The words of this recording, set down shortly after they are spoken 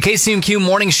KCMQ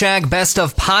Morning Shag Best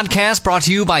of Podcast brought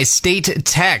to you by State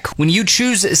Tech. When you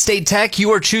choose State Tech, you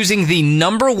are choosing the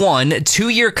 #1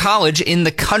 2-year college in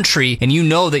the country, and you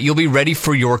know that you'll be ready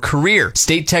for your career.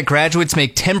 State Tech graduates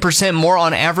make 10% more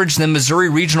on average than Missouri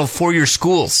regional 4-year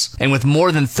schools. And with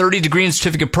more than 30 degree and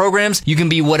certificate programs, you can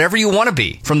be whatever you want to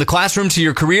be. From the classroom to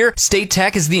your career, State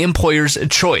Tech is the employer's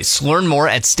choice. Learn more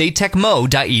at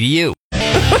statetechmo.edu.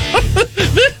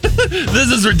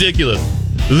 This is ridiculous.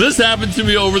 This happened to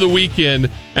me over the weekend,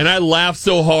 and I laughed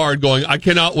so hard going, I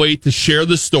cannot wait to share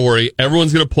the story.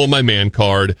 Everyone's going to pull my man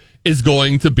card. It's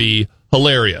going to be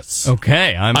hilarious.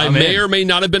 Okay. I may or may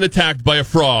not have been attacked by a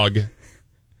frog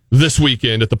this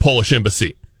weekend at the Polish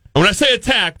embassy. And when I say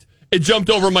attacked, it jumped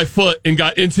over my foot and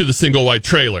got into the single wide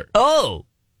trailer. Oh.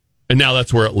 And now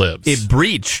that's where it lives. It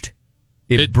breached.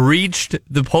 It breached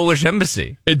the Polish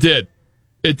embassy. It did.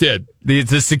 It did.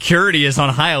 The security is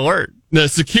on high alert. The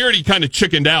security kind of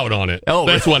chickened out on it. Oh,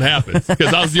 that's what happens,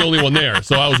 because I was the only one there,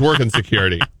 so I was working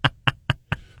security.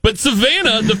 But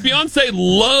Savannah, the fiance,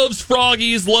 loves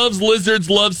froggies, loves lizards,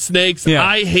 loves snakes. Yeah.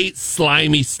 I hate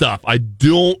slimy stuff. I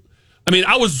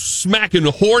was smacking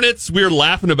hornets. We were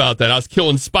laughing about that. I was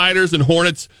killing spiders and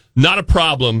hornets. Not a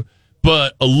problem.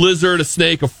 But a lizard, a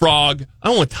snake, a frog, I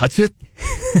don't want to touch it.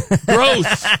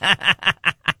 Gross.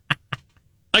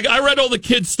 Like, I read all the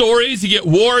kids' stories. You get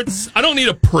warts. I don't need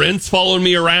a prince following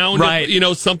me around. Right.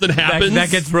 If, something happens. That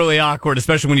gets really awkward,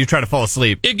 especially when you try to fall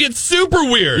asleep. It gets super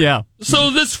weird. Yeah. So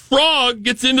this frog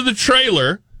gets into the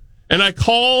trailer, and I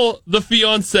call the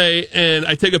fiance, and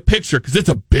I take a picture, because it's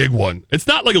a big one. It's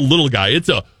not like a little guy. It's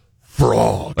a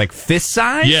frog. Like fist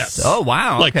size? Yes. Oh,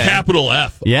 wow. Like capital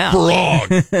F. Yeah.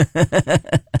 Frog.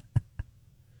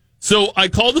 So I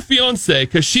called the fiance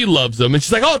because she loves them, and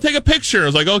she's like, "Oh, I'll take a picture." I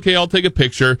was like, "Okay, I'll take a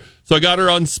picture." So I got her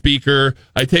on speaker.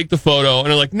 I take the photo, and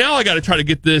I'm like, "Now I got to try to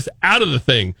get this out of the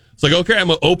thing." It's like, "Okay, I'm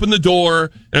gonna open the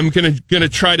door, and I'm gonna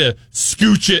try to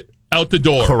scooch it out the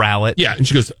door, corral it." Yeah, and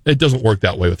she goes, "It doesn't work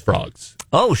that way with frogs."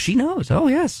 Oh, she knows. Oh,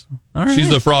 yes. All right. She's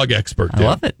the frog expert. I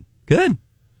love it. Good.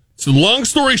 So long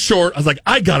story short, I was like,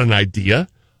 I got an idea.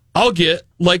 I'll get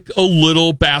like a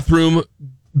little bathroom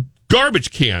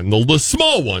garbage can, the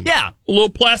small one. Yeah. A little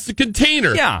plastic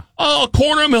container. Yeah. I'll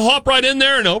corner him and hop right in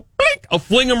there, and I'll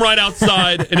fling him right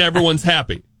outside, and everyone's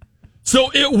happy.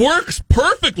 So it works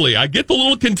perfectly. I get the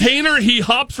little container. He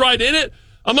hops right in it.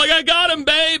 I'm like, I got him,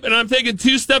 babe. And I'm taking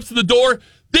 2 steps to the door.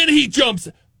 Then he jumps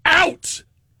out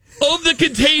of the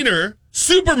container,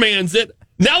 Supermans it.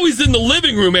 Now he's in the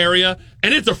living room area,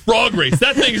 and it's a frog race.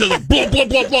 That thing is just like, blump,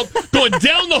 blump, blump, blump, going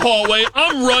down the hallway.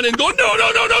 I'm running, going,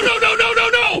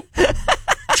 no.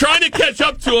 Trying to catch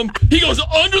up to him. He goes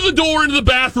under the door into the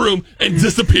bathroom and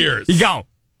disappears. You go.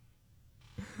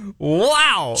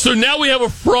 Wow. So now we have a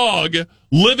frog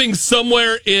living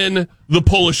somewhere in the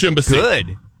Polish embassy.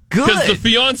 Good. Because the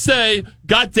fiance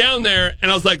got down there,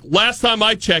 and I was like, last time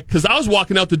I checked, because I was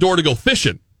walking out the door to go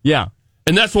fishing. Yeah.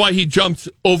 And that's why he jumped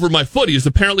over my foot. He was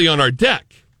apparently on our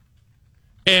deck.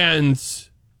 And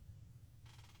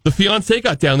the fiance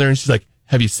got down there, and she's like,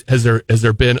 has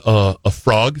there been a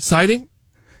frog sighting?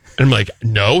 And I'm like,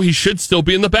 no, he should still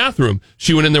be in the bathroom.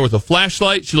 She went in there with a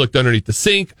flashlight. She looked underneath the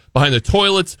sink, behind the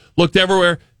toilets, looked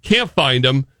everywhere, can't find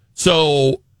him.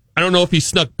 So I don't know if he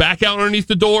snuck back out underneath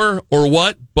the door or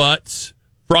what, but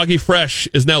Froggy Fresh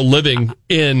is now living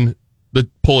in the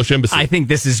Polish embassy. I think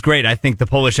this is great. I think the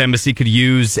Polish embassy could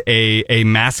use a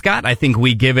mascot. I think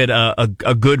we give it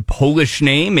a good Polish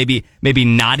name, maybe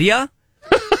Nadia.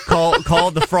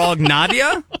 Call the frog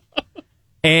Nadia.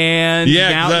 And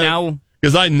now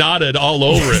because I nodded all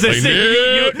over it.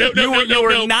 Like, you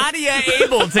were Nadia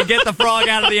able to get the frog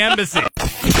out of the embassy.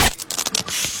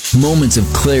 Moments of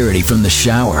clarity from the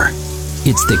shower.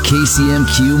 It's the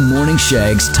KCMQ Morning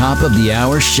Shag's top of the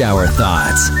hour shower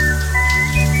thoughts.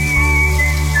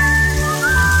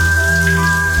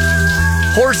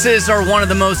 Horses are one of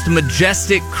the most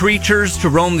majestic creatures to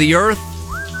roam the earth.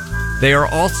 They are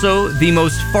also the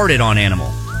most farted on animal.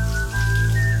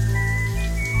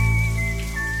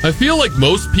 I feel like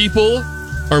most people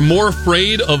are more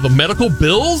afraid of medical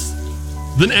bills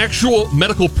than actual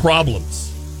medical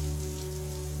problems.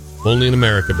 Only in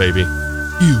America, baby.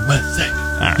 USA.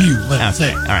 All right. USA.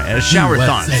 Okay. All right. Shower USA.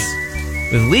 thoughts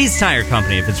with Lee's Tire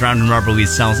Company. If it's round and rubber, Lee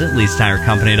sells it.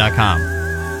 Lee'sTireCompany.com.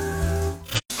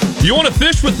 You want to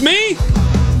fish with me?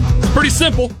 It's pretty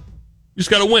simple. You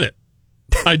just got to win it.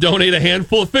 I donate a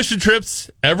handful of fishing trips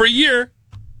every year.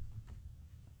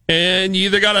 And you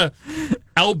either got to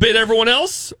outbid everyone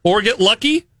else or get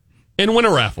lucky and win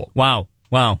a raffle. Wow.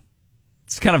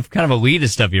 It's kind of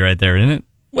elitist of you right there, isn't it?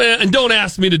 Well, and don't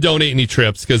ask me to donate any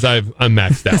trips because I'm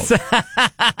maxed out.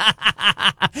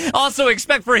 Also,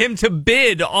 expect for him to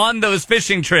bid on those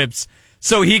fishing trips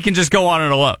so he can just go on it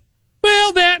alone.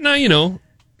 Well, that now,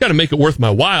 got to make it worth my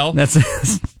while. That's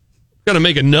got to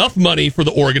make enough money for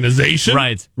the organization.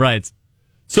 Right.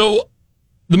 So,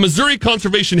 the Missouri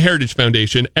Conservation Heritage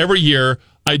Foundation, every year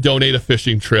I donate a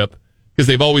fishing trip because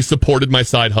they've always supported my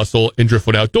side hustle in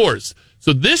Driftwood Outdoors.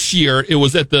 So this year, it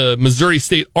was at the Missouri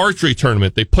State Archery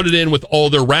Tournament. They put it in with all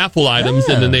their raffle items,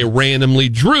 and then they randomly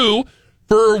drew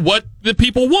for what the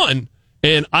people won.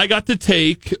 And I got to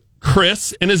take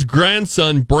Chris and his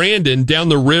grandson, Brandon, down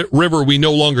the river we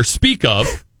no longer speak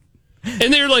of.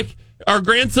 And they're like, our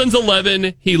grandson's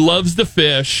 11, he loves to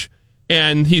fish,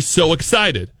 and he's so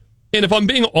excited. And if I'm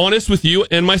being honest with you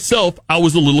and myself, I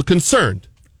was a little concerned.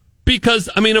 Because,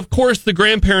 of course, the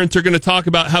grandparents are going to talk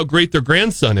about how great their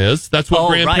grandson is. That's what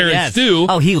grandparents do.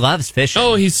 Oh, he loves fishing.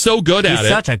 Oh, he's so good at it. He's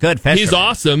such a good fisherman. He's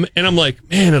awesome. And I'm like,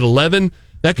 man, at 11,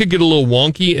 that could get a little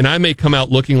wonky, and I may come out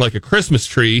looking like a Christmas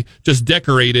tree, just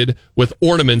decorated with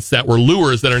ornaments that were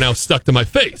lures that are now stuck to my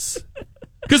face.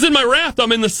 Because in my raft,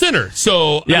 I'm in the center.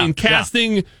 So,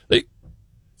 casting.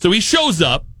 So he shows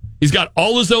up. He's got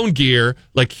all his own gear.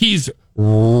 Like, he's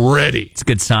ready. It's a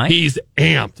good sign. He's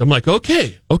amped. I'm like,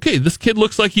 okay, this kid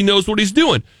looks like he knows what he's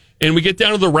doing. And we get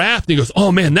down to the raft, and he goes,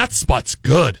 oh, man, that spot's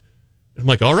good. I'm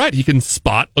like, all right, he can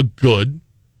spot a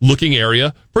good-looking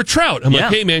area for trout. I'm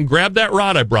like, hey, man, grab that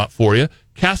rod I brought for you,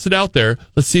 cast it out there.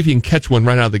 Let's see if you can catch one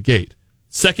right out of the gate.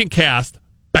 Second cast,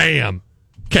 bam,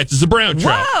 catches a brown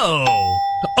trout. Whoa!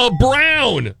 A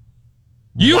brown!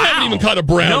 You haven't even caught a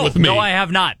brown with me. No, I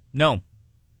have not. No.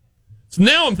 So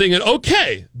now I'm thinking,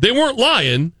 okay, they weren't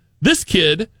lying. This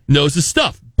kid knows his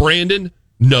stuff. Brandon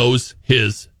knows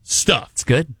his stuff. It's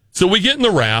good. So we get in the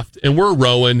raft and we're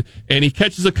rowing, and he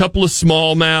catches a couple of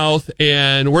smallmouth,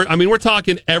 and we're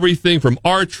talking everything from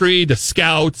archery to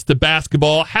scouts to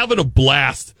basketball, having a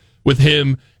blast with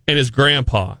him and his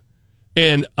grandpa.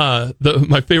 And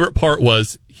my favorite part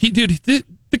was the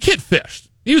kid fished.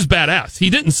 He was badass. He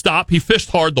didn't stop. He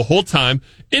fished hard the whole time.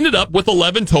 Ended up with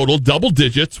 11 total, double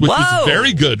digits, which is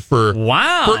very good for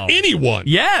anyone.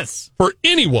 Yes. For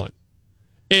anyone.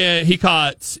 And he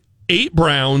caught 8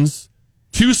 browns,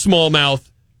 2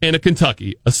 smallmouth, and a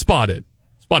Kentucky, a spotted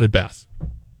bass.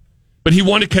 But he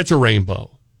wanted to catch a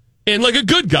rainbow. And like a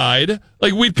good guide,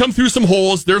 like we'd come through some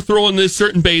holes, they're throwing this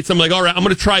certain baits. I'm like, all right, I'm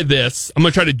going to try this. I'm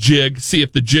going to try to jig, see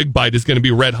if the jig bite is going to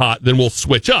be red hot. Then we'll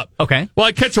switch up. Okay. Well,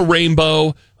 I catch a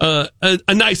rainbow, a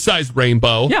nice sized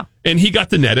rainbow. Yeah. And he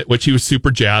got to net it, which he was super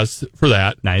jazzed for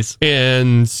that. Nice.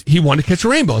 And he wanted to catch a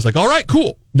rainbow. I was like, all right,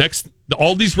 cool. Next,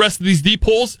 all these rest of these deep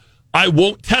holes, I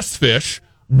won't test fish.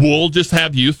 We'll just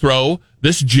have you throw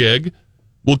this jig.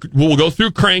 We'll go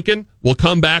through cranking. We'll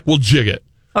come back. We'll jig it.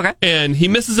 Okay. And he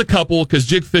misses a couple because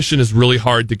jig fishing is really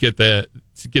hard to get the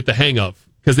hang of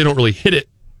because they don't really hit it.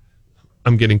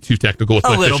 I'm getting too technical with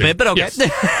my fishing. A little bit, but okay. Yes.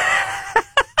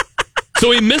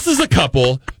 So he misses a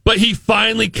couple, but he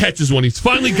finally catches one. He's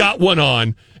finally got one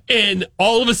on, and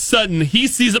all of a sudden he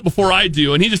sees it before I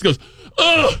do, and he just goes,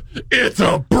 "Ugh, it's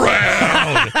a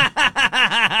brown!"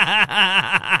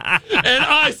 And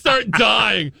I start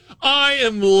dying. I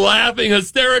am laughing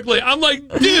hysterically. I'm like,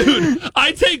 dude,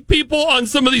 I take people on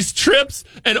some of these trips,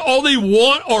 and all they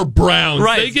want are browns.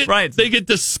 Right, They get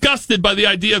disgusted by the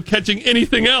idea of catching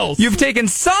anything else. You've taken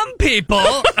some people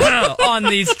on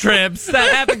these trips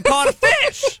that haven't caught a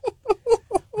fish.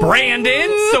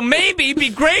 Brandon, so maybe be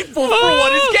grateful for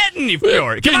what he's getting you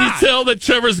for. Can you tell that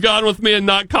Trevor's gone with me and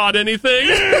not caught anything?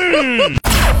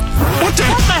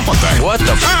 What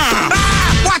the?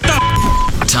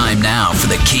 Time now for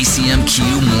the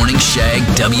KCMQ Morning Shag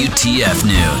WTF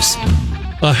News.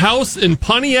 A house in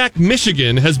Pontiac,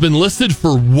 Michigan has been listed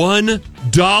for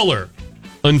 $1.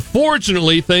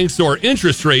 Unfortunately, thanks to our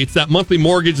interest rates, that monthly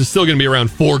mortgage is still going to be around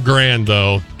 $4,000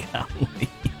 though.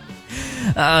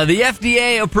 The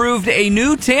FDA approved a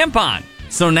new tampon.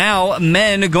 So now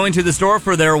men going to the store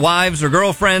for their wives or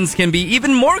girlfriends can be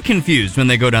even more confused when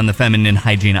they go down the feminine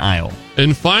hygiene aisle.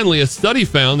 And finally, a study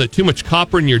found that too much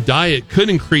copper in your diet could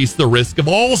increase the risk of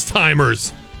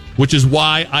Alzheimer's, which is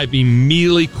why I've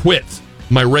immediately quit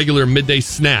my regular midday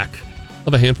snack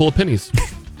of a handful of pennies.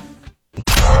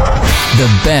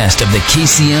 The best of the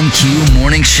KCMQ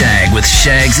Morning Shag with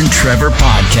Shags and Trevor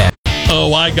podcast.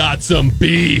 Oh, I got some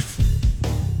beef.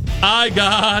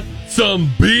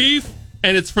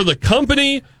 And it's for the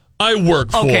company I work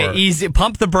for. Okay, easy.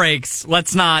 Pump the brakes.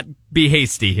 Let's not be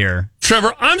hasty here.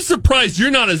 Trevor, I'm surprised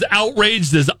you're not as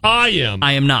outraged as I am.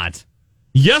 I am not.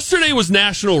 Yesterday was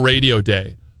National Radio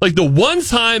Day. Like the one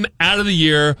time out of the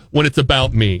year when it's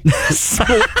about me. So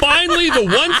finally the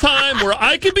one time where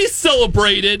I can be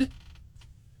celebrated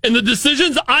in the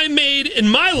decisions I made in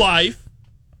my life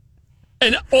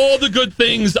and all the good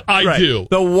things I do.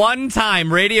 The one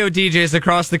time radio DJs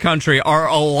across the country are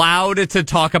allowed to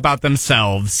talk about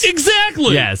themselves.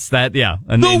 Exactly. Yes, the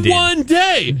indeed. One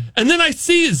day. And then I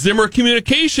see Zimmer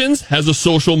Communications has a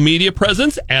social media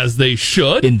presence, as they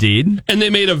should. Indeed. And they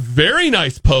made a very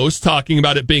nice post talking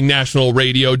about it being National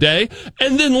Radio Day,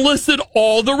 and then listed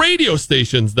all the radio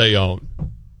stations they own.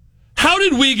 How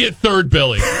did we get third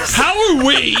billing? How are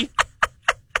we...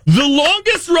 the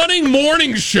longest running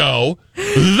morning show,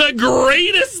 the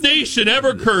greatest station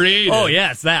ever created. Oh,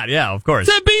 yes, of course.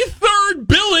 To be third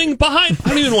billing behind, I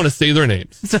don't even want to say their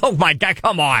names. Oh, my God,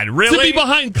 come on, really? To be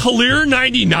behind Clear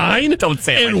 99? Don't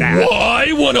say it and like that.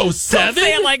 Y107? Don't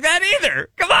say it like that either.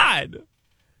 Come on.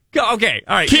 Okay,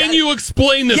 all right. Can you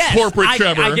explain this, corporate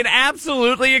Trevor? I can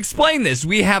absolutely explain this.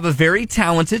 We have a very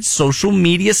talented social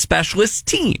media specialist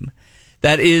team.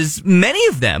 That is, many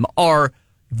of them are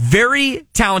very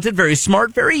talented, very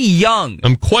smart, very young.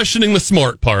 I'm questioning the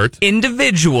smart part.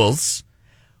 Individuals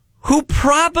who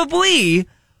probably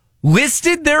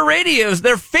listed their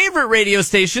favorite radio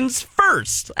stations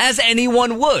first, as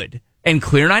anyone would. And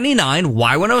Clear 99,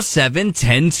 Y107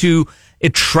 tend to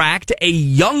attract a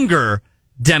younger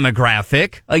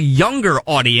demographic, a younger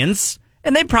audience,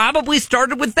 and they probably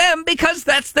started with them because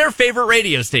that's their favorite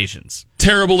radio stations.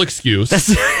 Terrible excuse.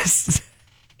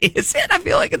 Is it? I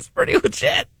feel like it's pretty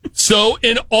legit. So,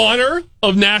 in honor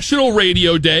of National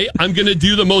Radio Day, I'm going to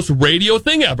do the most radio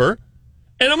thing ever,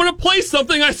 and I'm going to play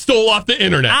something I stole off the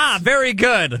internet. Ah, very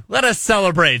good. Let us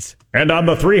celebrate. And on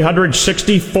the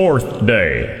 364th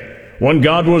day, when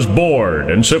God was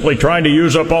bored and simply trying to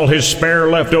use up all his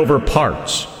spare leftover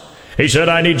parts, he said,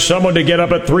 I need someone to get up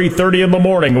at 3:30 in the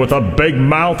morning with a big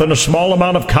mouth and a small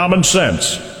amount of common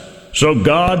sense. So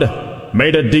God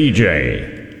made a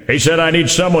DJ. He said, I need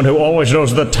someone who always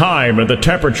knows the time and the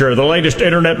temperature, the latest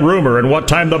internet rumor, and what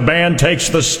time the band takes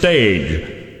the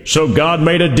stage. So God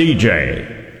made a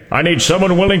DJ. I need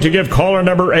someone willing to give caller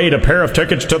number 8 a pair of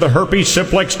tickets to the Herpes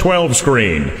Simplex 12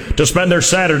 screen, to spend their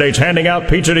Saturdays handing out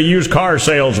pizza to used car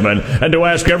salesmen, and to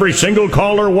ask every single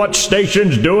caller what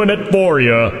station's doing it for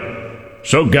you.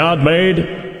 So God made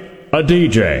a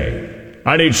DJ.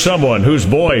 I need someone whose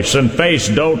voice and face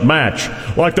don't match,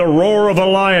 like the roar of a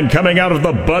lion coming out of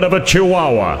the butt of a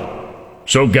chihuahua.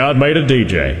 So God made a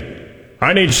DJ.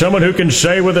 I need someone who can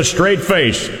say with a straight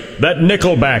face that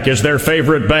Nickelback is their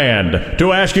favorite band,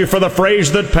 to ask you for the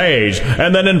phrase that pays,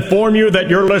 and then inform you that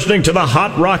you're listening to the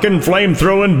hot rockin',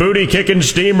 flame-throwing, booty-kicking,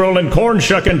 steamrolling,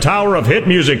 corn-shucking tower of hit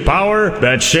music power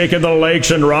that's shaking the lakes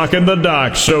and rocking the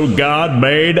docks. So God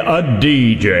made a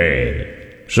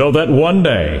DJ. So that one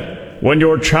day, when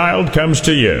your child comes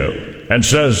to you and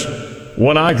says,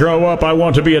 when I grow up, I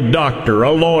want to be a doctor,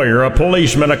 a lawyer, a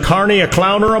policeman, a carny, a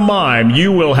clown, or a mime,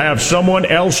 you will have someone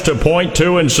else to point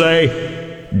to and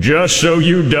say, just so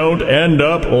you don't end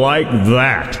up like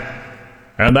that.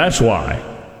 And that's why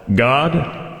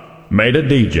God made a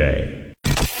DJ.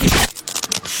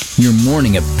 Your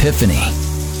morning epiphany.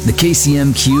 The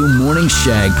KCMQ Morning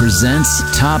Shag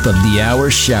presents Top of the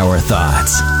Hour Shower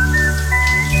Thoughts.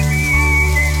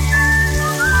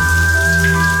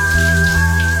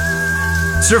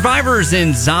 Survivors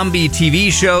in zombie TV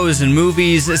shows and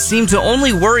movies seem to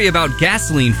only worry about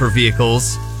gasoline for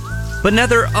vehicles, but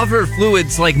never other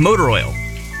fluids like motor oil.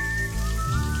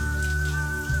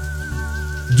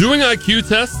 Doing IQ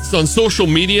tests on social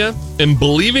media and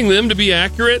believing them to be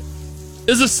accurate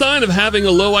is a sign of having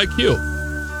a low IQ.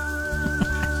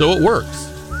 So it works.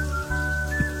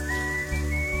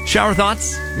 Shower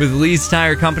thoughts with Lee's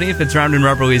Tire Company. If it's round and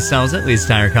rubber, Lee's sells it.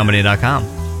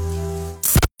 Lee'sTireCompany.com.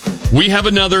 We have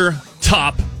another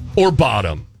top or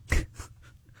bottom.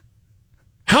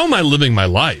 How am I living my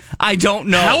life? I don't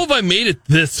know. How have I made it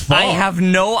this far? I have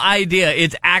no idea.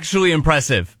 It's actually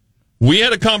impressive. We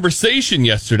had a conversation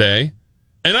yesterday,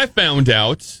 and I found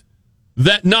out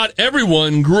that not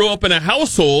everyone grew up in a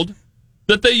household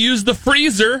that they use the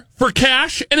freezer for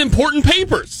cash and important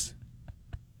papers.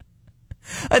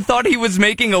 I thought he was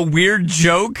making a weird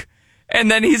joke,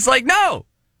 and then he's like, no.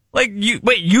 Like,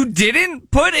 you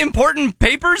didn't put important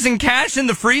papers and cash in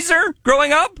the freezer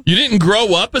growing up? You didn't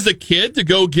grow up as a kid to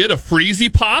go get a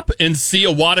Freezy Pop and see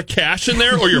a wad of cash in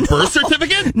there or your birth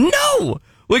certificate? No!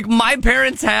 Like, my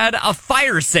parents had a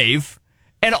fire safe,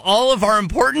 and all of our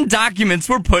important documents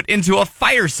were put into a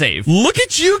fire safe. Look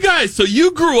at you guys. So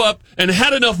you grew up and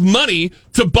had enough money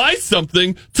to buy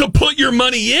something to put your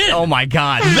money in. Oh, my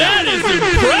God. That is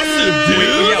impressive,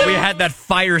 dude. We had that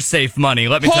fire safe money,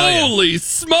 let me tell you. Holy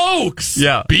smokes.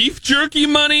 Yeah. Beef jerky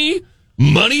money,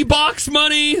 Money box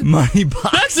money? Money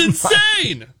box. That's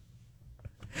insane.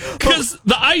 Because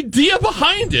the idea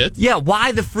behind it. Yeah,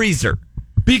 why the freezer?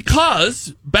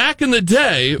 Because back in the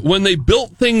day, when they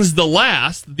built things to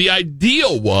last, the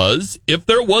idea was if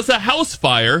there was a house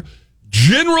fire,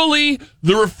 generally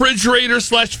the refrigerator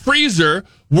 / freezer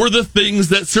were the things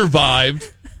that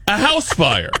survived a house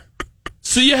fire.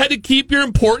 So you had to keep your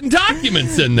important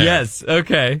documents in there. Yes,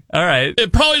 okay, all right.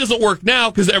 It probably doesn't work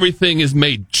now because everything is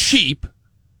made cheap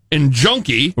and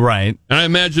junky. Right. And I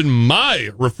imagine my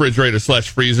refrigerator /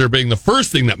 freezer being the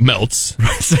first thing that melts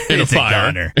in a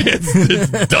fire. It's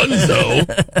donezo.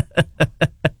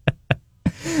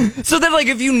 So then, like,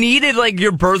 if you needed, like,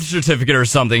 your birth certificate or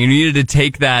something, and you needed to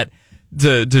take that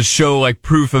to show, like,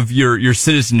 proof of your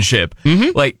citizenship,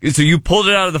 like, so you pulled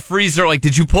it out of the freezer, like,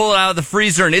 did you pull it out of the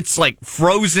freezer and it's, like,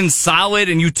 frozen solid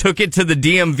and you took it to the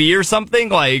DMV or something?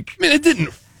 Like, I mean, it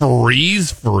didn't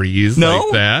freeze no?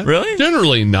 like that. Really?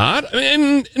 Generally not. I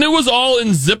mean, and it was all in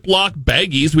Ziploc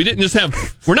baggies. We didn't just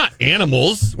have, we're not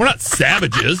animals. We're not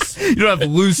savages. You don't have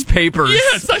loose papers. Yeah,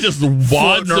 it's not just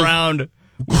wads around.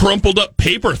 Crumpled up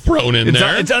paper thrown in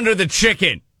there. It's under the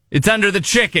chicken. It's under the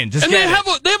chicken. Just and they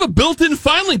have a built-in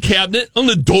filing cabinet on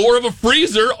the door of a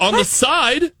freezer on the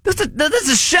side. That's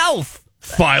a shelf.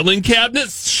 Filing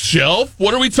cabinet, shelf.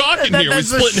 What are we talking here? We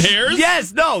splitting hairs?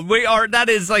 Yes, no, we are. That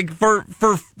is like for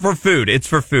food. It's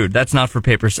for food. That's not for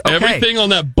papers. Okay. Everything on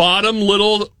that bottom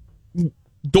little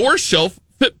door shelf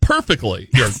fit perfectly.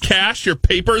 Your cash, your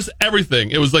papers,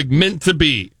 everything. It was like meant to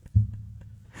be.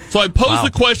 So I posed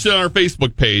the question on our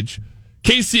Facebook page,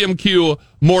 KCMQ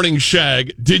Morning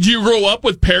Shag. Did you grow up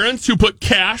with parents who put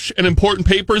cash and important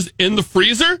papers in the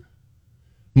freezer?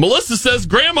 Melissa says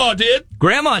Grandma did.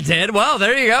 Grandma did? Well,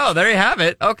 there you go. There you have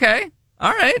it. Okay.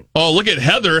 All right. Oh, look at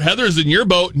Heather. Heather's in your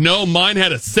boat. No, mine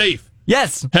had a safe.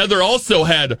 Yes. Heather also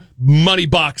had money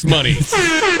box money.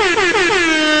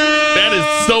 That is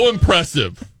so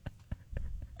impressive.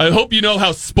 I hope you know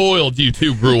how spoiled you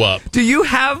two grew up. Do you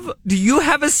have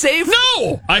a safe?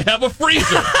 No, I have a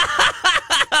freezer.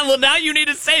 Well, now you need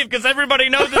a safe because everybody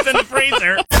knows it's in the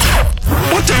freezer.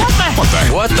 What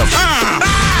the?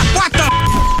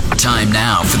 Time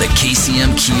now for the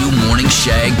KCMQ Morning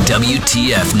Shag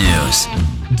WTF News.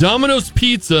 Domino's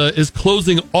Pizza is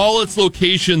closing all its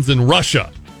locations in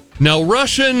Russia. Now,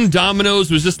 Russian Domino's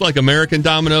was just like American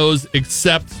Domino's,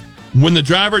 except when the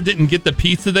driver didn't get the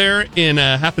pizza there in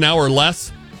a half an hour or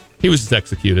less, he was just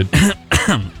executed.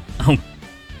 Oh,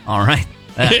 all right.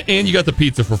 And you got the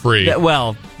pizza for free.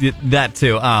 Well, that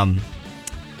too.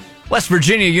 West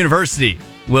Virginia University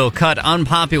will cut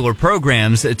unpopular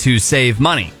programs to save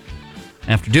money.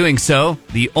 After doing so,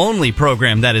 the only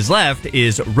program that is left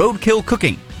is roadkill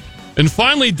cooking. And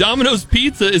finally, Domino's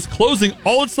Pizza is closing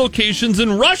all its locations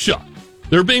in Russia.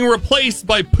 They're being replaced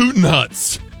by Putin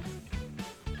Huts.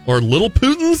 Or Little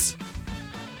Putins?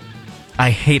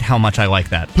 I hate how much I like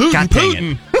that. Putin, God dang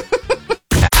Putin. it.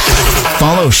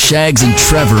 Follow Shags and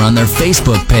Trevor on their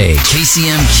Facebook page,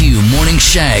 KCMQ Morning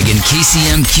Shag and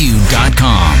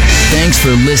KCMQ.com. Thanks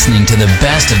for listening to the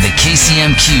best of the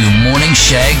KCMQ Morning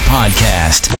Shag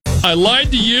podcast. I lied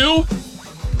to you,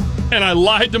 and I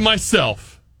lied to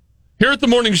myself. Here at the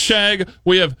Morning Shag,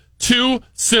 we have two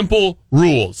simple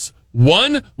rules.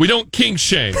 One, we don't kink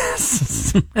shame.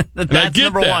 That's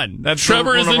number one. That's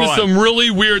Trevor is into some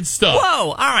really weird stuff. Whoa,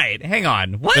 all right, hang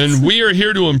on. What? And we are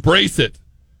here to embrace it.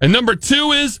 And number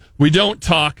two is we don't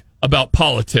talk about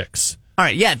politics. All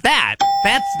right, yeah,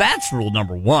 that's rule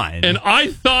number one. And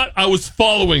I thought I was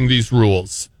following these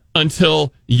rules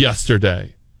until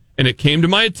yesterday. And it came to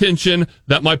my attention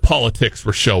that my politics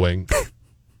were showing.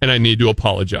 And I need to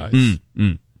apologize.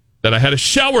 That I had a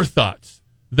shower thought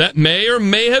that may or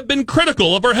may have been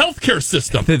critical of our healthcare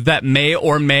system. That may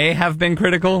or may have been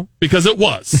critical? Because it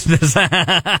was.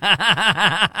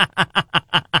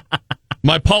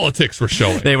 My politics were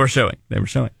showing. They were showing.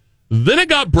 Then it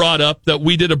got brought up that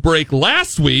we did a break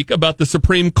last week about the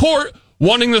Supreme Court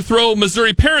wanting to throw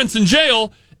Missouri parents in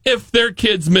jail if their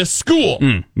kids miss school.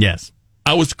 Yes.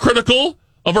 I was critical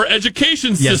of our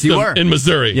education Yes, system you were. in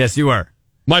Missouri. Yes, you were.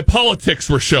 My politics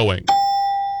were showing.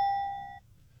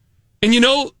 And you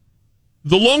know,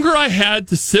 the longer I had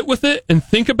to sit with it and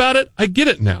think about it, I get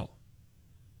it now.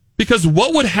 Because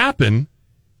what would happen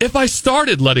if I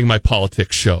started letting my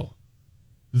politics show?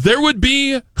 There would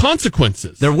be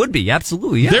consequences. There would be,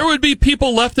 absolutely, yeah. There would be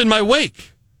people left in my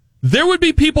wake. There would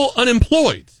be people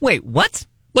unemployed. Wait, what?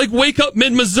 Like Wake Up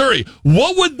Mid-Missouri.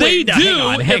 What would they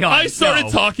do if I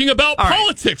started talking about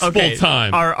politics full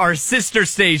time? Our sister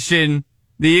station,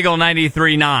 the Eagle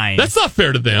 93.9. That's not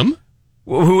fair to them.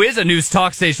 who is a news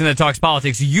talk station that talks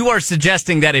politics, you are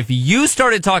suggesting that if you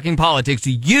started talking politics,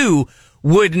 you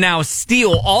would now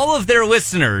steal all of their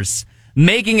listeners,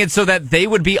 making it so that they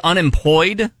would be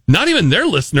unemployed? Not even their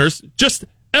listeners, just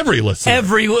every listener.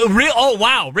 Oh,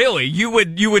 wow, really? You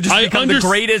would just become the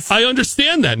greatest? I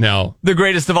understand that now. The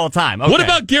greatest of all time. Okay. What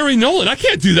about Gary Nolan? I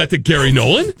can't do that to Gary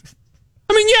Nolan.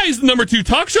 I mean, yeah, he's the number 2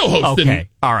 talk show host in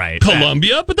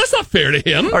Columbia, but that's not fair to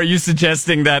him. Are you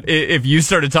suggesting that if you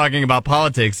started talking about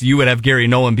politics, you would have Gary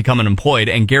Nolan become unemployed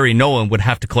and Gary Nolan would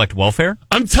have to collect welfare?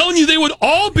 I'm telling you, they would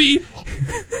all be...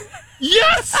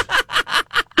 Yes!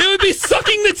 They would be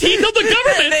sucking the teeth of the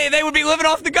government. They would be living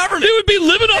off the government. They would be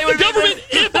living off the government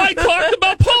if I talked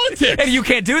about politics. And you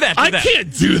can't do that to them. I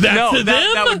can't do that to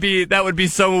them. That would be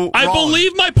so wrong. I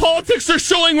believe my politics are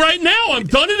showing right now. I've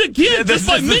done it again just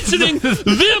by mentioning them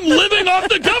living off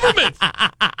the government.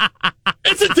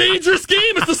 It's a dangerous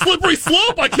game. It's a slippery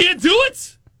slope. I can't do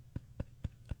it.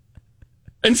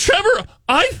 And Trevor,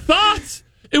 I thought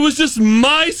it was just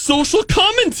my social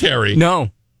commentary. No.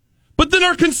 But then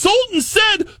our consultant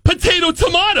said potato,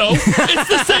 tomato. It's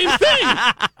the same thing.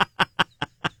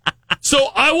 So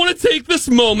I want to take this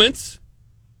moment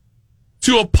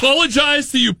to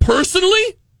apologize to you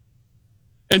personally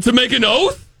and to make an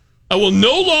oath. I will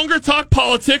no longer talk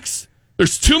politics.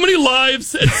 There's too many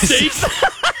lives at stake.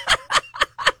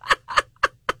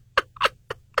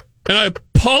 And I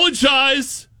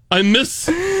apologize. I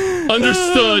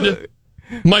misunderstood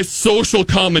my social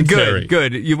commentary.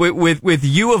 Good. With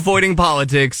you avoiding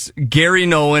politics, Gary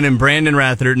Nolan and Brandon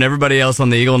Rathert and everybody else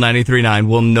on the Eagle 93.9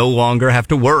 will no longer have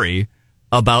to worry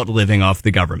about living off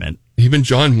the government. Even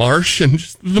John Marsh and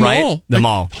just them all. Them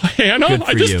all. Hannah,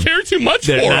 I just care too much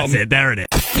for them. That's it. There it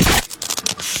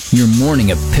is. Your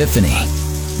morning epiphany.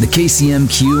 The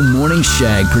KCMQ Morning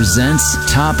Shag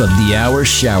presents Top of the Hour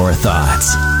Shower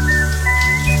Thoughts.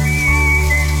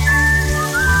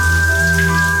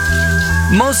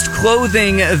 Most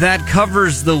clothing that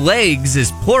covers the legs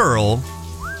is plural,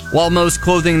 while most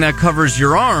clothing that covers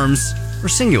your arms are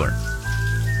singular.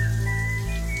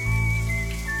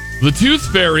 The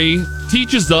Tooth Fairy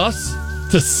teaches us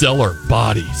to sell our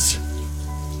bodies.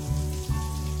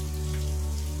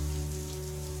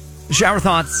 Shower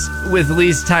thoughts with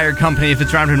Lee's Tire Company. If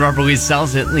it's round and rubber, Lee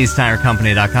sells it.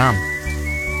 Lee'sTireCompany.com.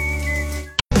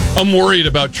 I'm worried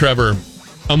about Trevor.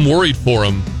 I'm worried for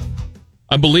him.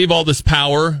 I believe all this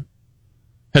power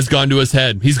has gone to his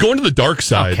head. He's going to the dark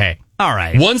side. Okay. All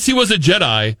right. Once he was a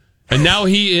Jedi, and now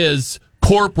he is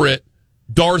corporate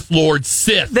Darth Lord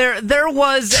Sith. There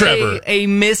was Trevor. a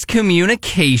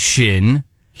miscommunication.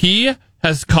 He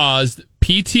has caused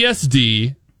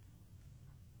PTSD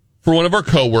for one of our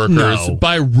coworkers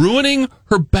by ruining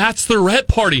her bachelorette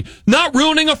party. Not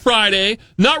ruining a Friday,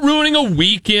 not ruining a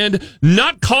weekend,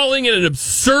 not calling it an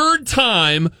absurd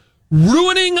time.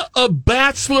 Ruining a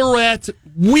bachelorette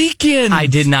weekend. I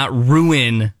did not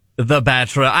ruin the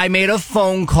bachelorette. I made a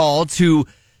phone call to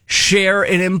share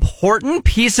an important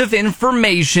piece of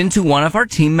information to one of our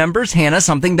team members, Hannah,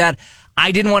 something that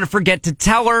I didn't want to forget to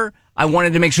tell her. I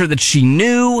wanted to make sure that she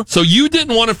knew. So you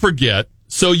didn't want to forget,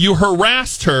 so you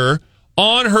harassed her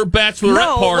on her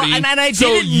bachelorette party, and I so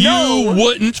didn't know, you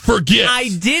wouldn't forget. I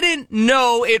didn't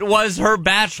know it was her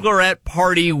bachelorette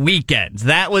party weekend.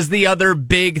 That was the other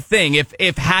big thing.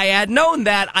 If I had known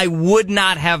that, I would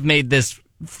not have made this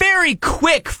very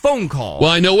quick phone call.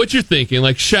 Well, I know what you're thinking.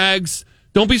 Like, Shags,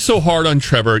 don't be so hard on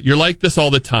Trevor. You're like this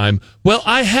all the time. Well,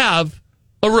 I have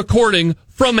a recording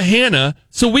from Hannah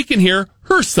so we can hear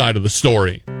her side of the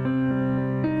story.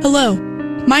 Hello.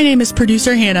 My name is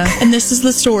producer Hannah, and this is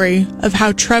the story of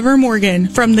how Trevor Morgan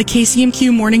from the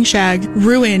KCMQ Morning Shag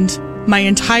ruined my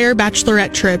entire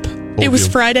bachelorette trip. It was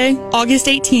Friday, August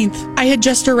 18th. I had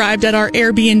just arrived at our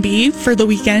Airbnb for the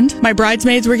weekend. My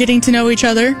bridesmaids were getting to know each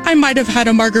other. I might have had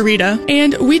a margarita,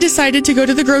 and we decided to go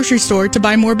to the grocery store to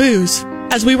buy more booze.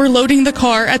 As we were loading the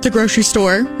car at the grocery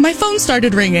store, my phone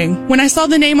started ringing. When I saw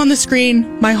the name on the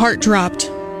screen, my heart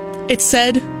dropped. It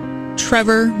said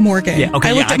Trevor Morgan.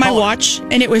 I looked at my watch,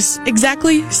 and it was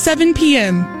exactly 7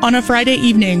 p.m. on a Friday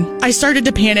evening. I started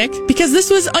to panic because this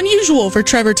was unusual for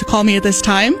Trevor to call me at this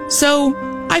time, so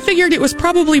I figured it was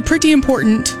probably pretty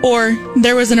important, or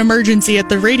there was an emergency at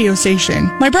the radio station.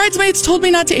 My bridesmaids told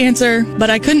me not to answer, but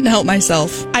I couldn't help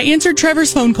myself. I answered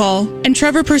Trevor's phone call, and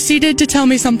Trevor proceeded to tell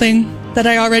me something that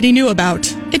I already knew about.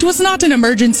 It was not an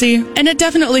emergency, and it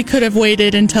definitely could have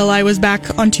waited until I was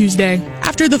back on Tuesday.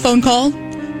 After the phone call,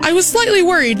 I was slightly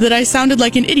worried that I sounded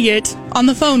like an idiot on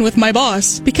the phone with my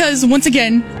boss because, once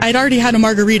again, I'd already had a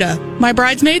margarita. My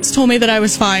bridesmaids told me that I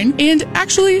was fine and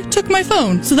actually took my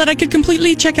phone so that I could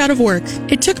completely check out of work.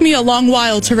 It took me a long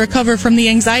while to recover from the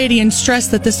anxiety and stress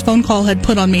that this phone call had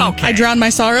put on me. Okay. I drowned my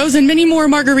sorrows in many more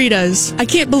margaritas. I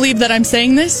can't believe that I'm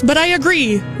saying this, but I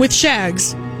agree with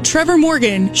Shags. Trevor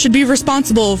Morgan should be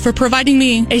responsible for providing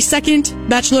me a second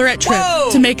bachelorette trip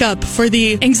to make up for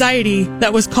the anxiety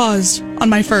that was caused on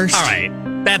my first. All right.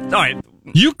 All right.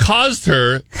 You caused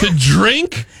her to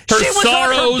drink her She was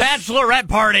sorrows on her bachelorette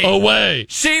party. away.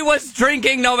 She was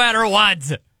drinking no matter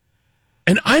what.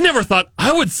 And I never thought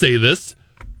I would say this,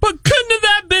 but couldn't have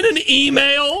that been an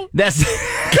email? That's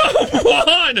Come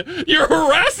on! You're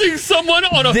harassing someone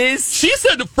on a... She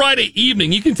said Friday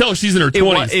evening. You can tell she's in her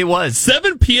 20s. It was.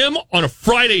 7 p.m. on a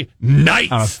Friday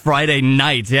night. On a Friday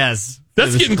night, yes.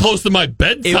 That's getting close to my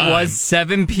bedtime. It was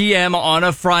 7 p.m. on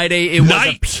a Friday. It was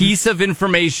a piece of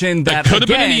information that could have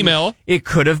been an email. It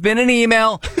could have been an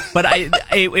email, but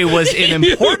it was an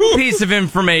important piece of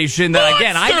information that,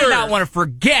 again, I did not want to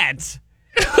forget.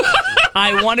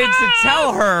 I wanted to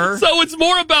tell her. So it's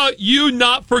more about you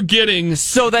not forgetting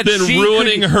so that than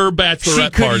ruining her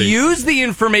bachelorette party. She party. could use the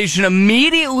information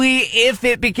immediately if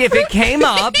it came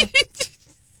up.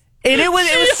 And it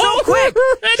was so quick.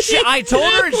 I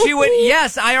told her, and she went,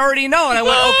 "Yes, I already know." And I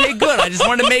went, "Okay, good. I just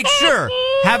wanted to make sure.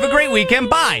 Have a great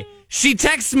weekend. Bye." She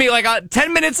texts me like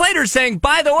 10 minutes later saying,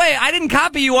 "By the way, I didn't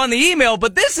copy you on the email,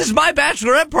 but this is my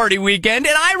bachelorette party weekend."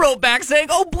 And I wrote back saying,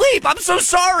 "Oh, bleep, I'm so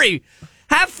sorry.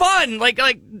 Have fun. Like,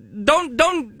 don't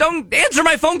answer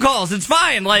my phone calls. It's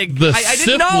fine." Like, the I didn't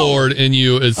Sith know. Lord in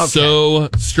you is so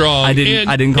strong. I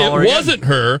didn't call her. It wasn't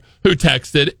her who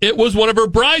texted. It was one of her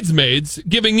bridesmaids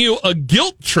giving you a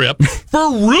guilt trip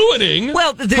for ruining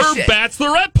her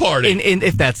bachelorette party. And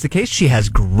if that's the case, she has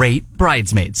great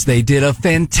bridesmaids. They did a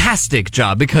fantastic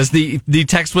job because the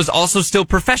text was also still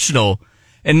professional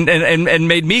and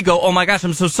made me go, "Oh my gosh,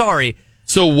 I'm so sorry."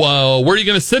 So where are you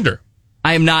going to send her?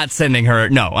 I am not sending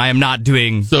her. No, I am not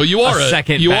doing. So you are a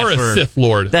second. You are a Sith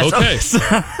Lord. Okay.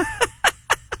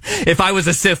 If I was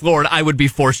a Sith Lord, I would be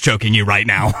force choking you right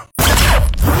now.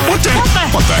 What the?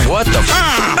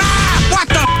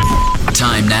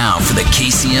 Time now for the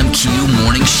KCMQ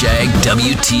Morning Shag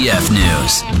WTF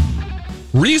News.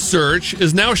 Research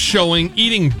is now showing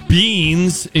eating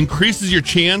beans increases your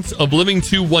chance of living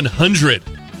to 100.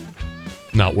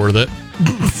 Not worth it.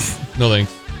 No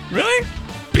thanks. Really?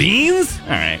 Beans? All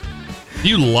right.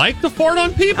 You like to fart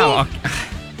on people? Oh, okay.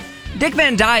 Dick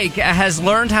Van Dyke has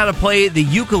learned how to play the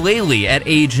ukulele at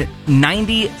age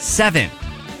 97,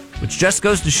 which just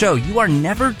goes to show you are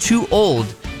never too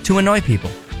old to annoy people.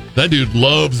 That dude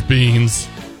loves beans.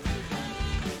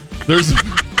 There's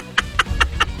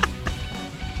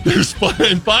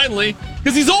finally,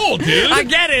 because he's old, dude. I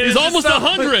get it. He's almost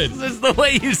 100. This is the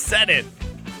way you said it.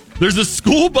 There's a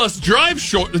school bus driver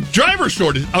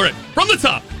shortage. All right, from the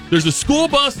top. There's a school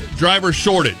bus driver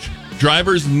shortage.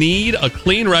 Drivers need a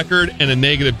clean record and a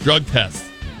negative drug test.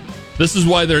 This is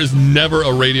why there is never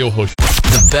a radio host.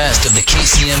 The best of the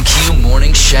KCMQ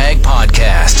Morning Shag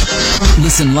podcast.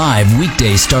 Listen live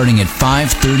weekdays starting at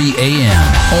 5:30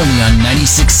 a.m. Only on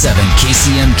 96.7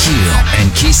 KCMQ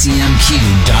and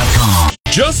KCMQ.com.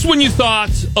 Just when you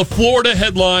thought a Florida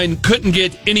headline couldn't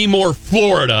get any more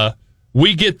Florida,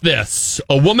 we get this.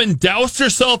 A woman doused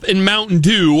herself in Mountain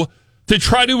Dew to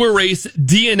try to erase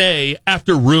DNA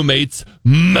after roommate's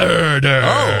murder.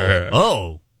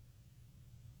 Oh.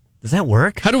 Does that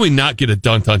work? How do we not get a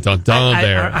dun-dun-dun-dun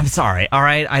there? I'm sorry. All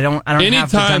right. I don't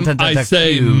Anytime have the I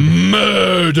say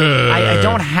murder, I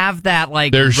don't have that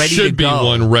like there ready to should be go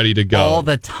one ready to go all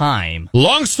the time.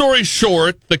 Long story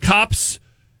short, the cops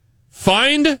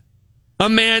find a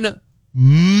man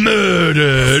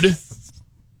murdered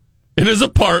in his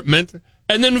apartment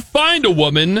and then find a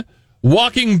woman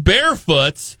walking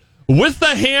barefoot with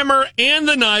the hammer and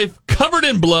the knife covered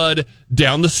in blood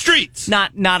down the street.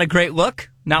 Not a great look.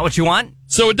 Not what you want.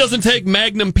 So it doesn't take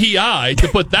Magnum PI to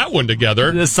put that one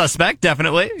together. The suspect,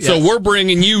 definitely. Yes. So we're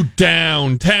bringing you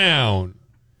downtown.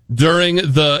 During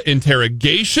the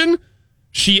interrogation,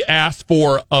 she asked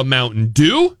for a Mountain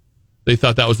Dew. They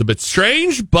thought that was a bit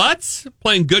strange, but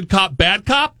playing good cop, bad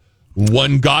cop,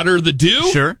 one got her the dew.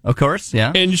 Sure, of course,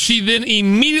 yeah. And she then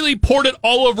immediately poured it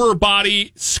all over her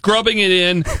body, scrubbing it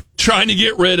in, trying to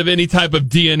get rid of any type of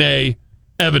DNA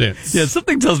evidence. Yeah,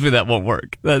 something tells me that won't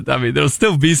work. There'll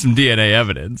still be some DNA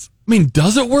evidence. I mean,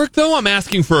 does it work, though? I'm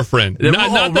asking for a friend.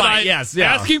 Yes,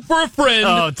 yeah. Asking for a friend.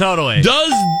 Oh, totally.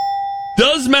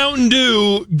 Does Mountain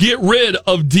Dew get rid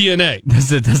of DNA?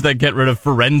 Does that get rid of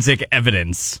forensic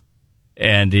evidence?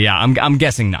 And yeah, I'm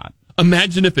guessing not.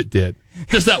 Imagine if it did.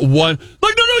 Just that one.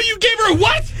 Like, no, you gave her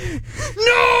what?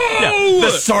 No! Yeah,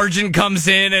 the sergeant comes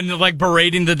in and, like,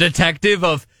 berating the detective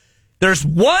of, there's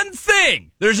one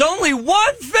thing. There's only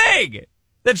one thing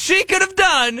that she could have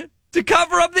done to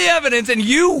cover up the evidence, and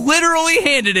you literally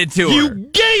handed it to her. You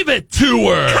gave it to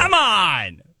her. Come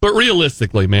on. But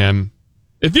realistically, man,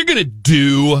 if you're going to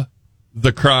do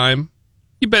the crime,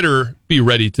 you better be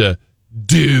ready to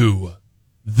do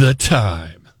the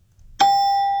time.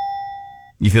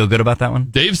 You feel good about that one?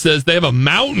 Dave says they have a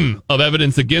mountain of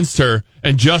evidence against her,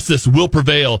 and justice will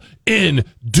prevail in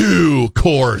due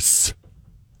course.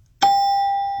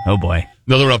 Oh, boy.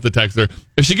 Another one off the texter.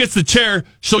 If she gets the chair,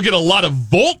 she'll get a lot of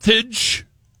voltage.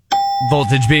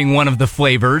 Voltage being one of the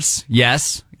flavors.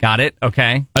 Yes. Got it.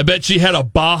 Okay. I bet she had a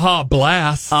Baja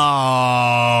Blast.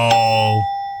 Oh,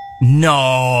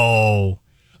 no.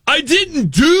 I didn't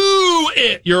do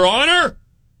it, Your Honor.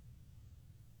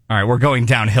 All right, we're going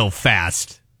downhill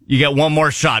fast. You get one more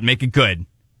shot. Make it good.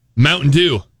 Mountain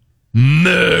Dew.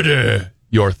 Murder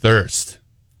your thirst.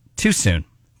 Too soon.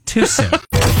 Too soon.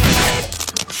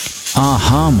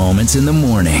 Aha moments in the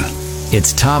morning.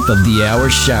 It's top of the hour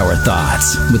shower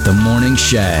thoughts with the Morning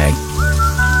Shag.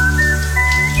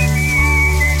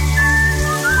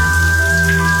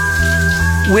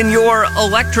 When your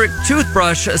electric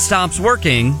toothbrush stops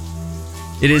working,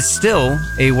 it is still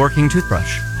a working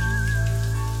toothbrush.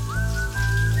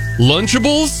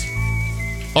 Lunchables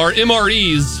are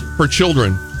MREs for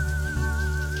children.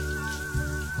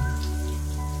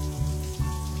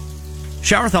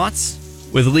 Shower thoughts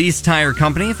with Lee's Tire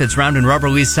Company. If it's round and rubber,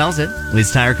 Lee sells it.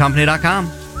 Lee'sTireCompany.com.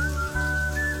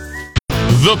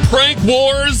 The prank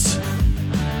wars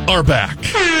are back.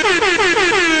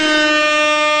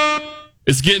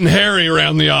 It's getting hairy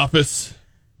around the office.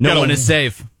 No one is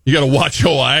safe. You got to watch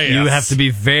your ass. You have to be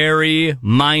very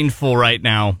mindful right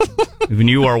now when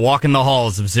you are walking the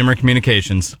halls of Zimmer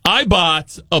Communications. I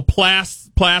bought a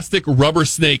plastic rubber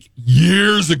snake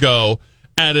years ago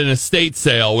at an estate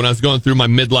sale when I was going through my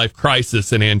midlife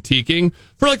crisis and antiquing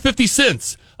for like 50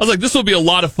 cents. I was like, this will be a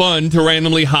lot of fun to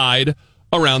randomly hide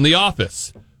around the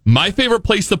office. My favorite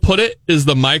place to put it is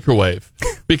the microwave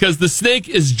because the snake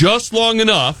is just long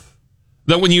enough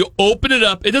that when you open it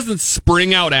up, it doesn't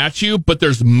spring out at you, but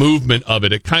there's movement of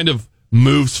it. It kind of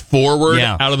moves forward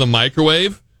out of the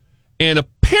microwave. And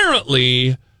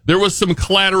apparently there was some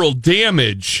collateral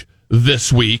damage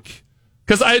this week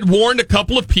because I had warned a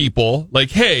couple of people,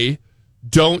 like, hey,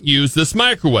 don't use this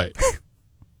microwave.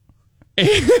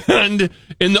 And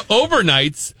in the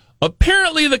overnights,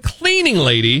 apparently the cleaning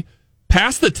lady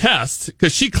passed the test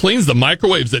because she cleans the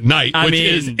microwaves at night, which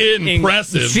is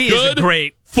impressive. She is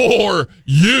great. For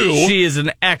you. She is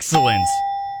an excellent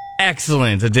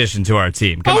addition to our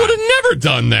team. I would have never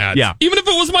done that. Yeah. Even if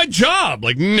it was my job.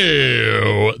 Like,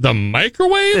 no. The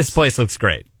microwave? This place looks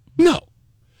great. No.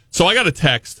 So I got a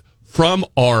text from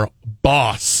our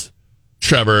boss,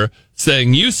 Trevor,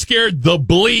 saying, you scared the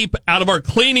bleep out of our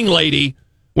cleaning lady.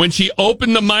 When she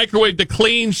opened the microwave to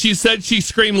clean, she said she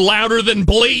screamed louder than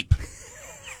bleep.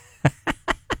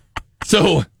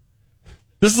 So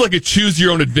this is like a choose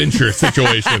your own adventure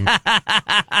situation.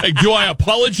 Like, do I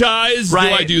apologize? Right.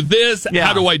 Do I do this? Yeah.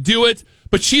 How do I do it?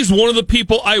 But she's one of the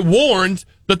people I warned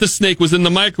that the snake was in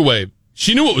the microwave.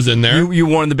 She knew it was in there. You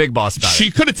warned the big boss about it. She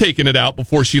could have taken it out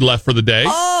before she left for the day.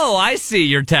 Oh, I see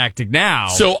your tactic now.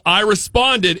 So I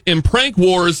responded, in prank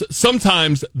wars,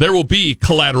 sometimes there will be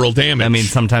collateral damage. I mean,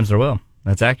 sometimes there will.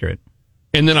 That's accurate.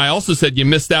 And then I also said you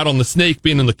missed out on the snake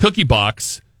being in the cookie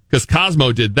box because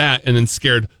Cosmo did that and then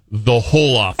scared the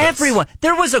whole office. Everyone.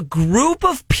 There was a group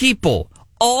of people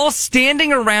all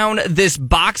standing around this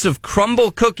box of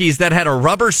crumble cookies that had a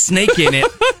rubber snake in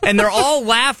it, and they're all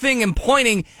laughing and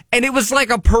pointing, and it was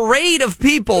like a parade of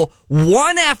people,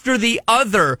 one after the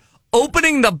other,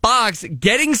 opening the box,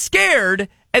 getting scared,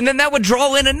 and then that would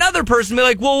draw in another person, be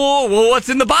like, whoa, what's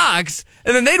in the box?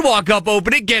 And then they'd walk up,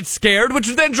 open it, get scared, which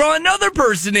would then draw another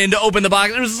person in to open the box.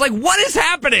 And it was just like, what is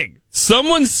happening?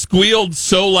 Someone squealed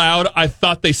so loud, I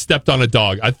thought they stepped on a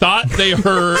dog. I thought they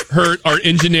hurt our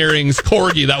engineering's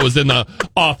corgi that was in the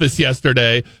office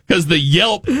yesterday because the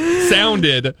yelp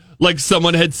sounded like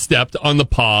someone had stepped on the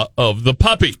paw of the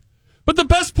puppy. But the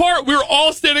best part, we were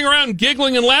all standing around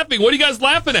giggling and laughing. What are you guys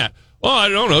laughing at? Oh, I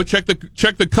don't know. Check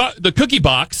the cookie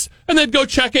box, and then go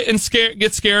check it and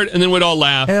get scared, and then we'd all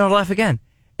laugh. And I'll laugh again.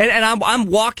 And I'm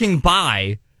walking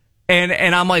by,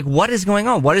 and I'm like, what is going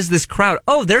on? What is this crowd?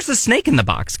 Oh, there's a snake in the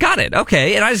box. Got it.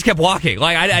 Okay. And I just kept walking.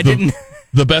 Like I didn't.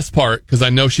 The best part, because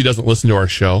I know she doesn't listen to our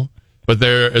show, but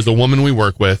there is a woman we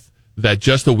work with that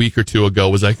just a week or two ago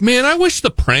was like, man, I wish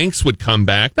the pranks would come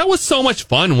back. That was so much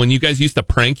fun when you guys used to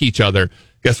prank each other.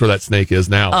 Guess where that snake is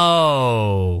now?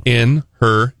 Oh. In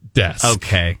her desk.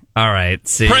 Okay. All right.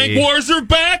 See. Prank wars are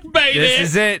back, baby. This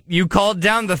is it. You called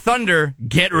down the thunder.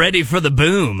 Get ready for the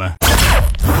boom. What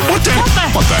the?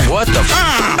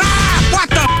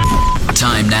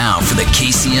 Time now for the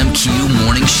KCMQ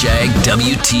Morning Shag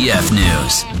WTF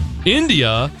News.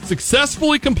 India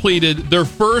successfully completed their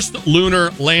first lunar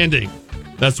landing.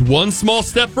 That's one small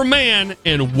step for man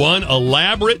and one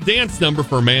elaborate dance number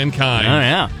for mankind. Oh,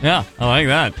 yeah. Yeah, I like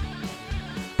that.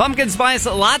 Pumpkin spice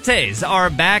lattes are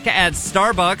back at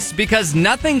Starbucks because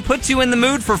nothing puts you in the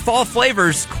mood for fall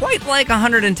flavors quite like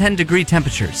 110-degree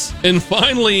temperatures. And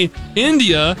finally,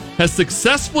 India has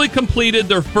successfully completed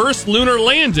their first lunar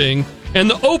landing and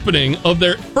the opening of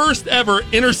their first ever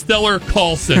interstellar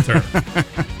call center.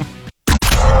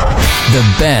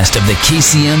 The best of the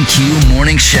KCMQ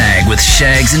Morning Shag with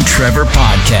Shags and Trevor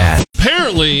podcast.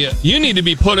 Apparently, you need to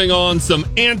be putting on some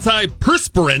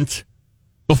antiperspirant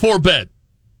before bed.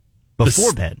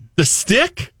 Before bed? The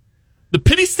stick? The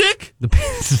pity stick? The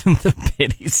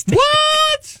pity stick.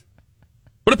 What?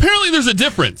 But apparently there's a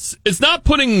difference. It's not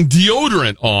putting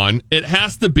deodorant on. It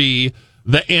has to be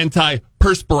the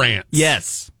antiperspirant.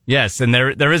 Yes, and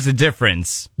there is a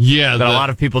difference. Yeah. That a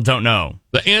lot of people don't know.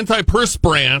 The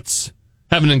antiperspirants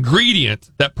have an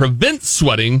ingredient that prevents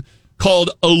sweating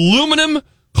called aluminum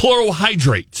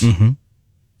chlorohydrate. Mm-hmm.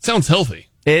 Sounds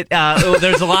healthy. There's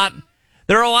a lot.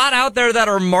 There are a lot out there that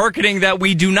are marketing that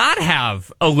we do not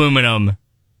have aluminum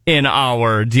in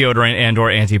our deodorant and or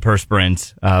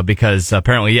antiperspirant because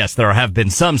apparently, yes, there have been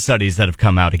some studies that have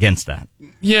come out against that.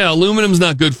 Yeah, aluminum's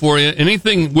not good for you.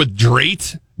 Anything with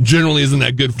drate generally isn't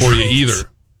that good for you either.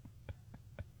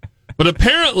 But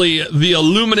apparently, the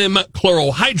aluminum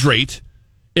chlorohydrate,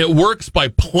 it works by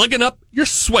plugging up your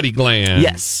sweaty glands.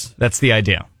 Yes, that's the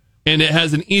idea. And it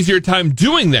has an easier time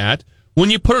doing that when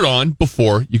you put it on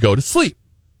before you go to sleep.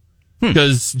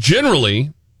 Because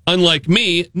generally, unlike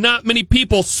me, not many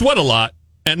people sweat a lot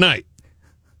at night.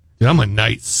 Dude, I'm a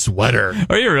night sweater.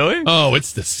 Are you really? Oh,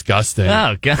 it's disgusting.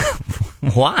 Oh, God.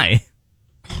 Why?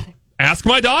 Ask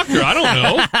my doctor. I don't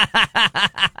know.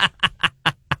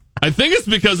 I think it's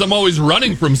because I'm always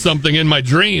running from something in my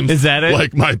dreams. Is that it?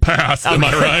 Like my past. Okay. Am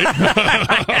I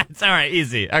right? It's all right.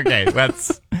 Easy. Okay.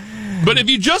 But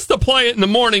if you just apply it in the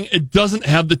morning, it doesn't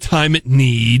have the time it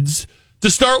needs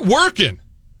to start working.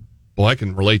 Well, I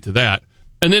can relate to that.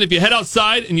 And then if you head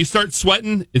outside and you start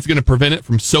sweating, it's going to prevent it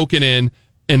from soaking in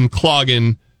and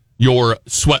clogging your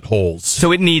sweat holes.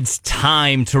 So it needs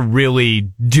time to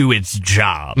really do its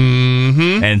job.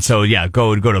 Mm-hmm. And so, yeah,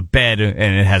 go to bed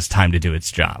and it has time to do its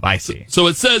job. I see. So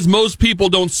it says most people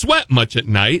don't sweat much at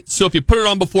night. So if you put it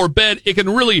on before bed, it can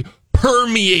really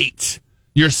permeate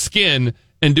your skin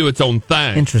and do its own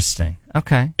thing. Interesting.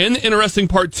 Okay. And the interesting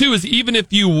part, too, is even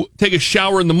if you take a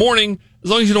shower in the morning, as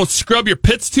long as you don't scrub your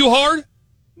pits too hard,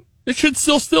 it should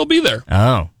still be there.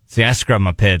 Oh. See, I scrub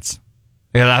my pits.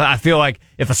 Because I feel like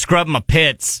if I scrub my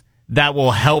pits, that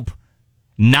will help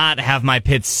not have my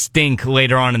pits stink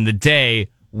later on in the day.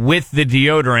 With the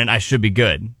deodorant, I should be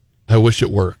good. I wish it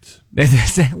worked.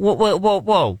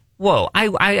 Whoa.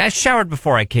 I showered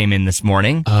before I came in this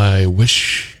morning. I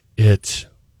wish it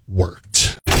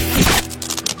worked.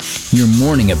 Your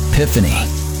morning epiphany.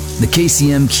 The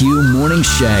KCMQ Morning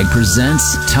Shag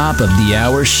presents Top of the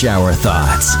Hour Shower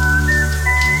Thoughts.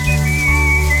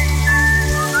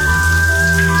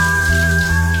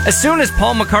 As soon as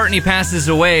Paul McCartney passes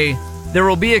away, there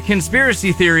will be a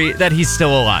conspiracy theory that he's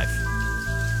still alive.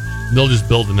 They'll just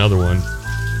build another one.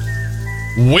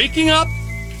 Waking up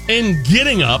and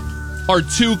getting up are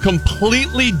two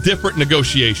completely different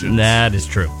negotiations. That is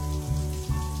true.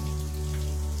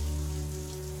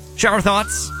 Shower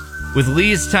thoughts with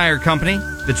Lee's Tire Company.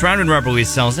 If it's round and rubber, Lee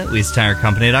sells it.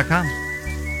 Lee'sTireCompany.com.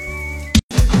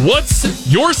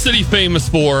 What's your city famous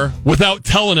for without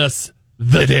telling us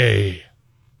the day?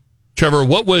 Trevor,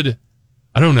 what would,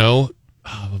 I don't know,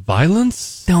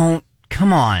 violence?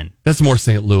 Come on. That's more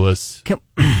St. Louis. Can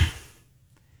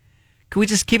we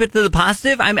just keep it to the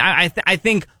positive? I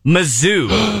think Mizzou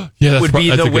would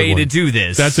be the way to do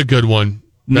this. That's a good one.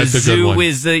 Mizzou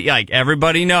is like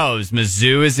everybody knows.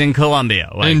 Mizzou is in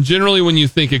Columbia, and generally, when you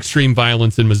think extreme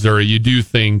violence in Missouri, you do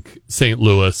think St.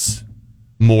 Louis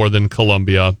more than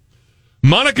Columbia.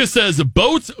 Monica says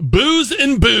boats, booze,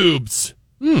 and boobs.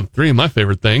 Three of my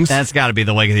favorite things. That's got to be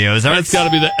the Lake of the Ozarks. That's got to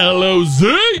be the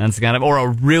LOZ. That's got to, or a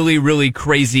really, really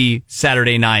crazy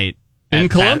Saturday night in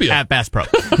Columbia at Bass Pro.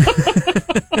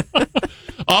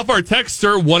 Off our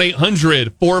texter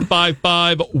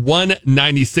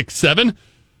 1-800-455-1967.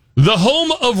 The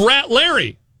home of Rat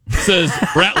Larry says,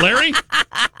 Rat Larry?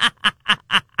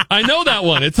 I know that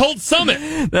one. It's Holt Summit.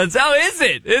 Is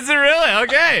it? Is it really?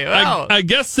 Okay. Well. I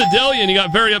guessed Sedalia, and he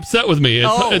got very upset with me.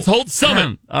 It's Holt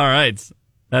Summit. All right.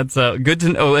 That's good to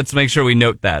know. Let's make sure we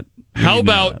note that. How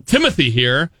about Timothy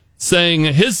here saying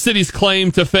his city's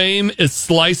claim to fame is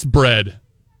sliced bread?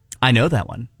 I know that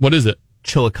one. What is it?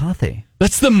 Chillicothe.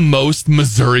 That's the most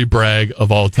Missouri brag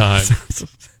of all time.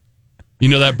 You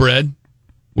know that bread?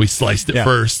 We sliced it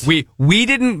first. We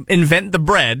didn't invent the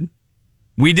bread.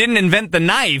 We didn't invent the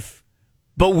knife,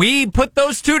 but we put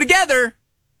those two together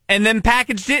and then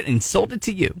packaged it and sold it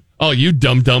to you. Oh, you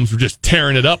dum-dums were just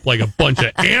tearing it up like a bunch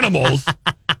of animals.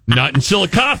 Not in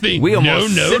Chillicothe. We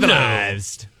almost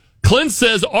civilized. No. Clint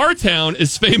says our town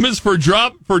is famous for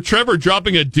Trevor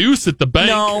dropping a deuce at the bank.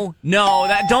 No, don't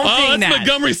think that. That's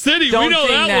Montgomery City. Don't we know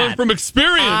that one from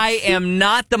experience. I am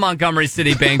not the Montgomery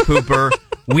City bank pooper.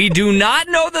 We do not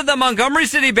know that the Montgomery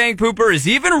City bank pooper is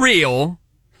even real.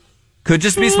 Could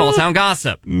just be small town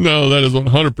gossip. No, that is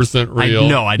 100% real.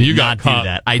 I did not do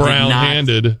that. I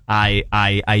brown-handed. did not.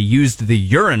 I used the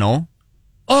urinal.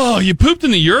 Oh, you pooped in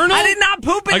the urinal? I did not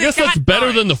poop in the I guess that's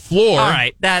better than the floor. All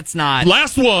right, that's not.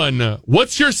 Last one.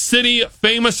 What's your city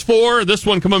famous for? This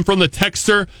one coming from the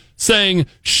texter saying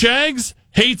Shags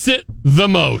hates it the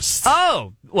most.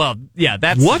 Oh, well, yeah,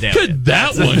 that's what could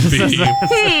that one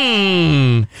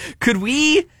be? Could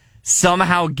we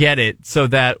somehow get it so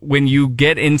that when you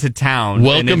get into town,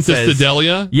 welcome and it to says,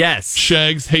 Sedalia? Yes.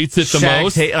 Shags hates it the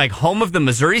most? Like home of the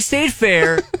Missouri State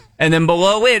Fair, and then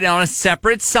below it on a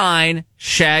separate sign,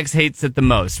 Shags hates it the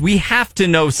most. We have to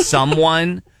know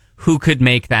someone who could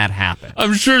make that happen.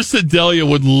 I'm sure Sedalia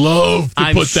would love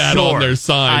to put that on their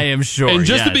sign. I am sure. And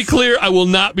just to be clear, I will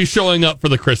not be showing up for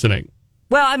the christening.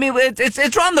 Well, I mean,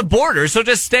 it's on the border, so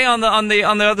just stay on the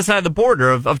other side of the border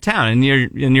of town, and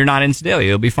you're not in Sedalia.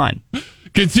 You'll be fine.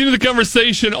 Continue the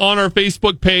conversation on our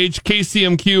Facebook page,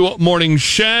 KCMQ Morning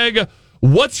Shag.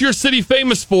 What's your city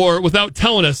famous for without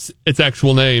telling us its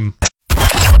actual name?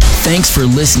 Thanks for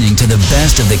listening to the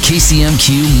best of the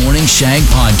KCMQ Morning Shag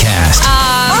podcast.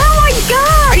 Oh my God!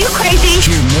 Are you crazy?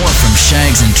 Hear more from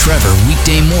Shags and Trevor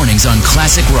weekday mornings on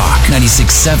Classic Rock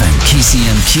 96.7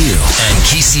 KCMQ and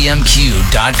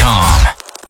KCMQ.com.